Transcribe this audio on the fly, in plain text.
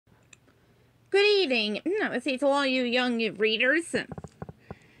Good evening. Let's see, to all you young readers.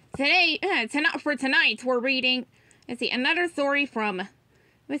 For tonight, we're reading, another story from,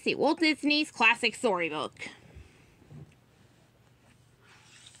 Walt Disney's classic storybook.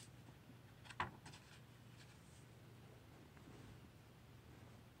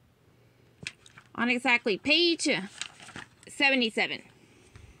 On exactly page 77.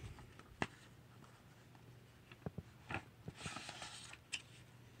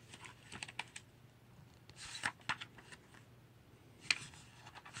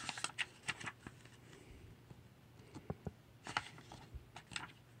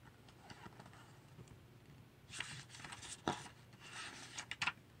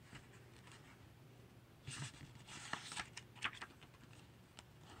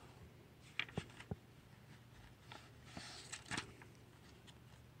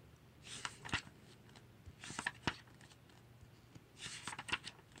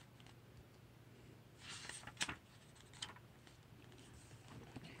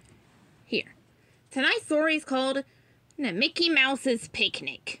 Here. Tonight's story is called Mickey Mouse's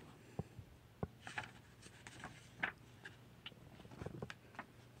Picnic.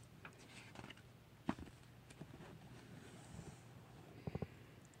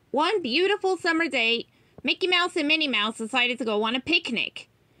 One beautiful summer day, Mickey Mouse and Minnie Mouse decided to go on a picnic.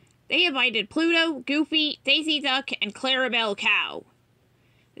 They invited Pluto, Goofy, Daisy Duck, and Clarabelle Cow.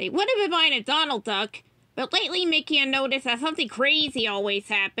 They would have invited Donald Duck, but lately Mickey had noticed that something crazy always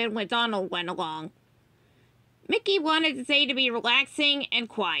happened when Donald went along. Mickey wanted the day to be relaxing and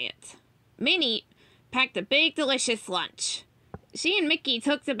quiet. Minnie packed a big, delicious lunch. She and Mickey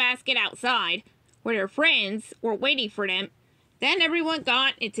took the basket outside, where their friends were waiting for them. Then everyone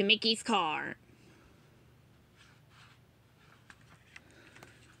got into Mickey's car.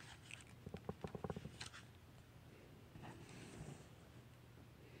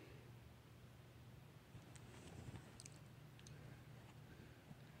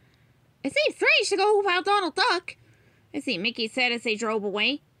 It seems strange to go without Donald Duck, Mickey said as they drove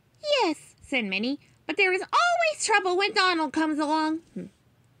away. Yes, said Minnie, but there is always trouble when Donald comes along.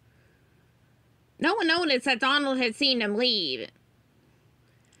 No one noticed that Donald had seen them leave.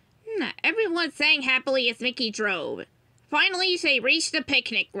 Everyone sang happily as Mickey drove. Finally, they reached the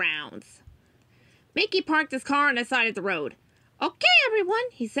picnic grounds. Mickey parked his car on the side of the road. Okay, everyone,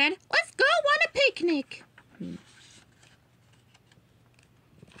 he said, let's go on a picnic.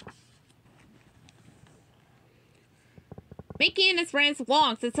 Mickey and his friends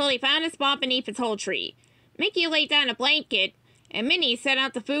walked until they found a spot beneath a tall tree. Mickey laid down a blanket, and Minnie set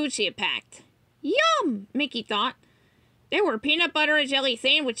out the food she had packed. Yum, Mickey thought. There were peanut butter and jelly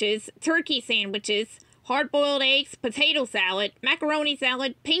sandwiches, turkey sandwiches, hard-boiled eggs, potato salad, macaroni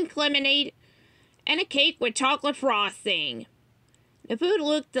salad, pink lemonade, and a cake with chocolate frosting. The food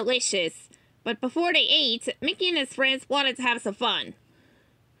looked delicious, but before they ate, Mickey and his friends wanted to have some fun.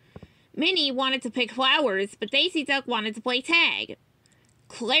 Minnie wanted to pick flowers, but Daisy Duck wanted to play tag.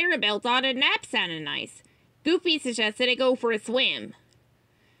 Clarabelle thought a nap sounded nice. Goofy suggested they go for a swim.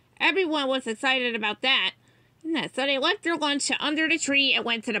 Everyone was excited about that, so they left their lunch under the tree and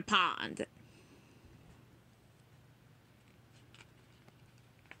went to the pond.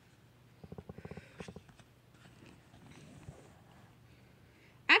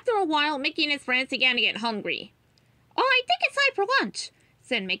 After a while, Mickey and his friends began to get hungry. Oh, I think it's time for lunch,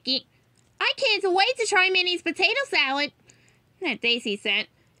 said Mickey. I can't wait to try Minnie's potato salad, Daisy said.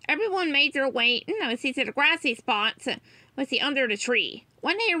 Everyone made their way, to the grassy spot, under the tree.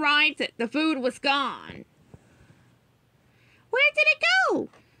 When they arrived, the food was gone. Where did it go?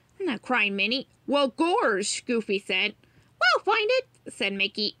 Cried Minnie. Well, gorge, Goofy said. We'll find it, said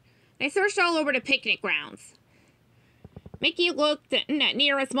Mickey. They searched all over the picnic grounds. Mickey looked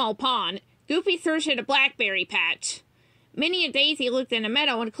near a small pond. Goofy searched at a blackberry patch. Minnie and Daisy looked in a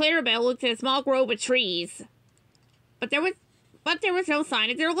meadow, and Clarabelle looked at a small grove of trees. But there was no sign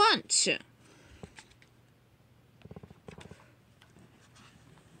of their lunch.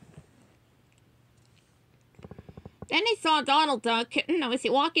 Then they saw Donald Duck,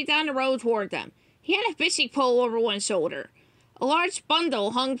 walking down the road toward them. He had a fishing pole over one shoulder. A large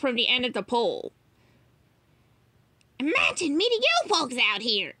bundle hung from the end of the pole. Imagine meeting you folks out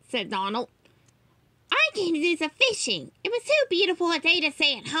here, said Donald. I came to do some fishing. It was too beautiful a day to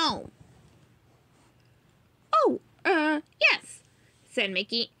stay at home. Oh, yes, said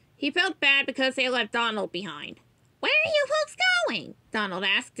Mickey. He felt bad because they left Donald behind. Where are you folks going? Donald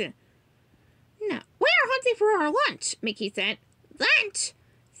asked. No, we're hunting for our lunch, Mickey said. Lunch?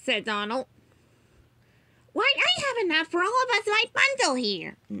 Said Donald. Why, I have enough for all of us in my bundle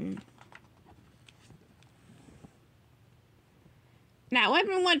here. Now,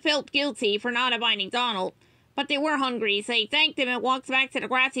 everyone felt guilty for not inviting Donald, but they were hungry, so they thanked him and walked back to the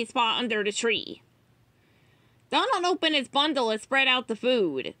grassy spot under the tree. Donald opened his bundle and spread out the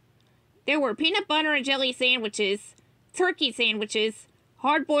food. There were peanut butter and jelly sandwiches, turkey sandwiches,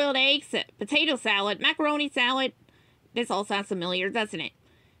 hard-boiled eggs, potato salad, macaroni salad. This all sounds familiar, doesn't it?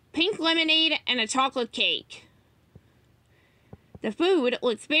 Pink lemonade, and a chocolate cake. The food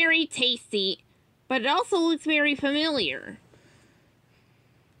looks very tasty, but it also looks very familiar.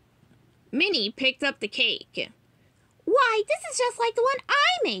 Minnie picked up the cake. "Why, this is just like the one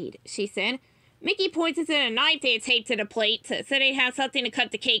I made," she said. Mickey pointed to a knife they had taped to the plate, so they had something to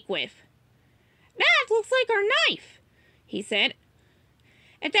cut the cake with. "That looks like our knife," he said.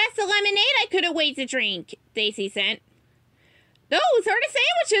 "If that's the lemonade I could have waited to drink," Daisy said. "Those are the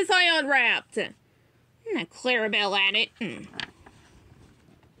sandwiches I unwrapped." Clarabelle added.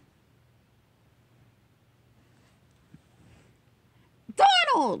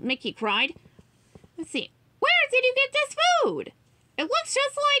 "Donald!" Mickey cried. "Let's see. Where did you get this food? It looks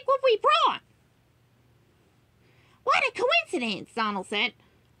just like what we brought." "What a coincidence," Donald said.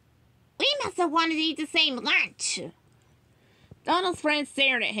 "We must have wanted to eat the same lunch." Donald's friends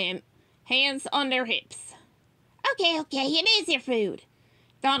stared at him, hands on their hips. Okay, it is your food,"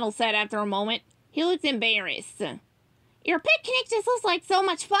 Donald said after a moment. He looked embarrassed. "Your picnic just looks like so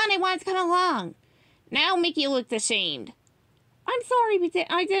much fun I wanted to come along." Now Mickey looked ashamed. "I'm sorry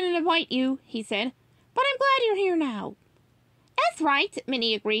I didn't invite you," he said, "but I'm glad you're here now." "That's right,"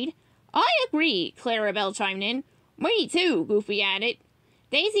 Minnie agreed. "I agree," Clarabelle chimed in. "Me too," Goofy added.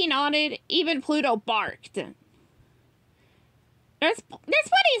 Daisy nodded. Even Pluto barked. There's plenty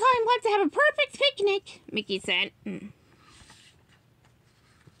of time left to have a perfect picnic," Mickey said.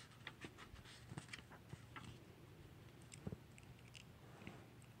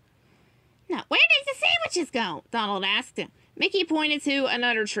 "Now, where did the sandwiches go?" Donald asked. Mickey pointed to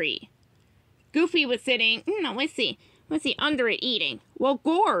another tree. Goofy was sitting, let's see, under it eating. "Well,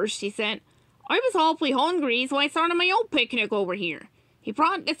 gosh," she said. "I was awfully hungry, so I started my own picnic over here." He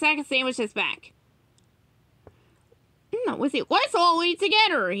brought the sack of sandwiches back. "Let's all eat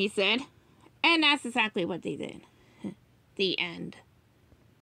together," he said. And that's exactly what they did. The end.